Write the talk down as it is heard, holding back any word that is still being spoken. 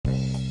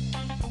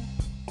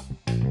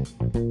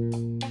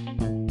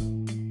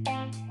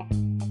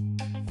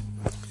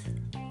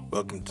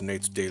Welcome to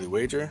Nate's Daily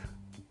Wager.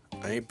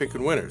 I ain't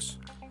picking winners,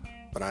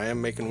 but I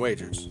am making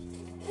wagers.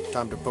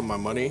 Time to put my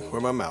money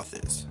where my mouth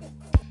is.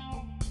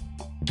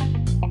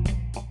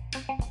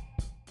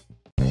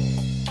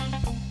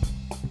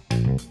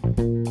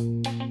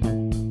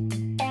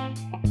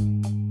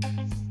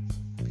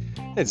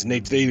 It's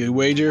Nate's Daily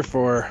Wager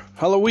for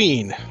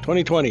Halloween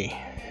 2020.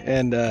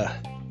 And, that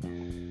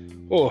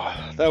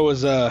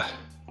was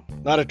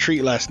not a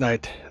treat last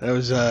night. That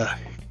was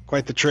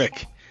quite the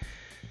trick.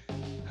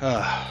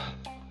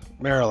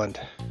 Maryland.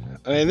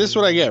 I mean, this is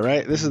what I get,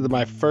 right? This is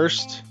my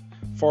first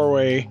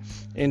foray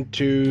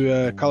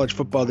into college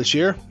football this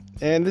year.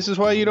 And this is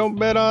why you don't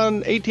bet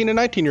on 18 and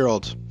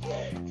 19-year-olds.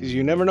 Because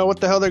you never know what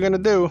the hell they're going to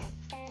do.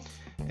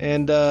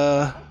 And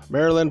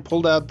Maryland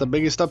pulled out the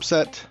biggest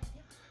upset,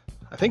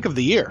 I think, of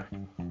the year.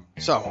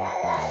 So,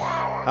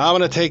 I'm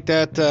going to take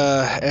that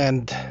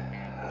and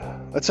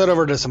let's head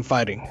over to some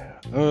fighting.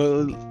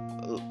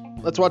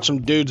 Let's watch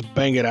some dudes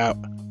bang it out.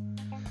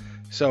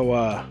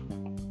 So,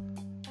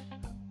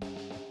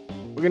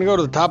 we're going to go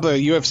to the top of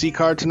the UFC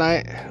card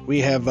tonight.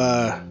 We have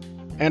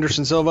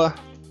Anderson Silva,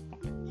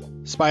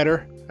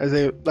 Spider, as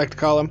they like to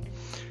call him,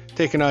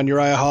 taking on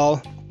Uriah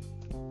Hall.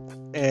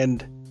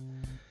 And,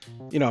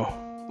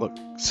 look,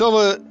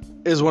 Silva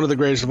is one of the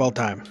greatest of all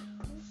time.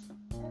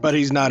 But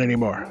he's not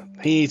anymore.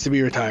 He needs to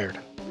be retired.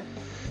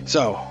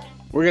 So,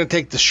 we're going to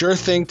take the sure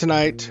thing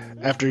tonight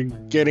after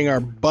getting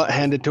our butt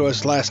handed to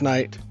us last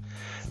night.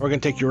 We're going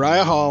to take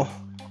Uriah Hall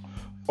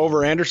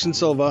over Anderson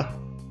Silva.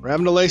 We're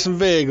having to lay some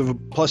vig of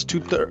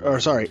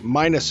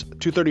minus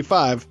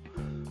 235,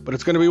 but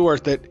it's going to be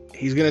worth it.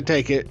 He's going to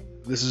take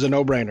it. This is a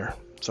no-brainer.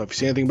 So if you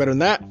see anything better than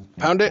that,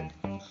 pound it.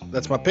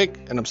 That's my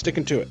pick, and I'm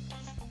sticking to it.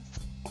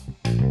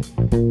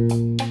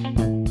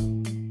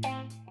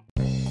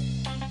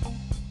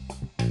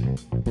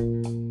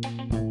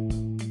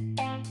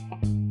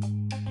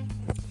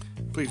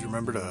 Please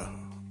remember to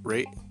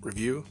rate,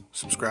 review,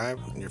 subscribe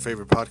in your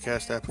favorite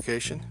podcast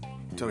application.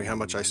 Tell me how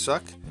much I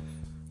suck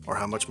or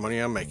how much money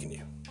I'm making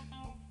you.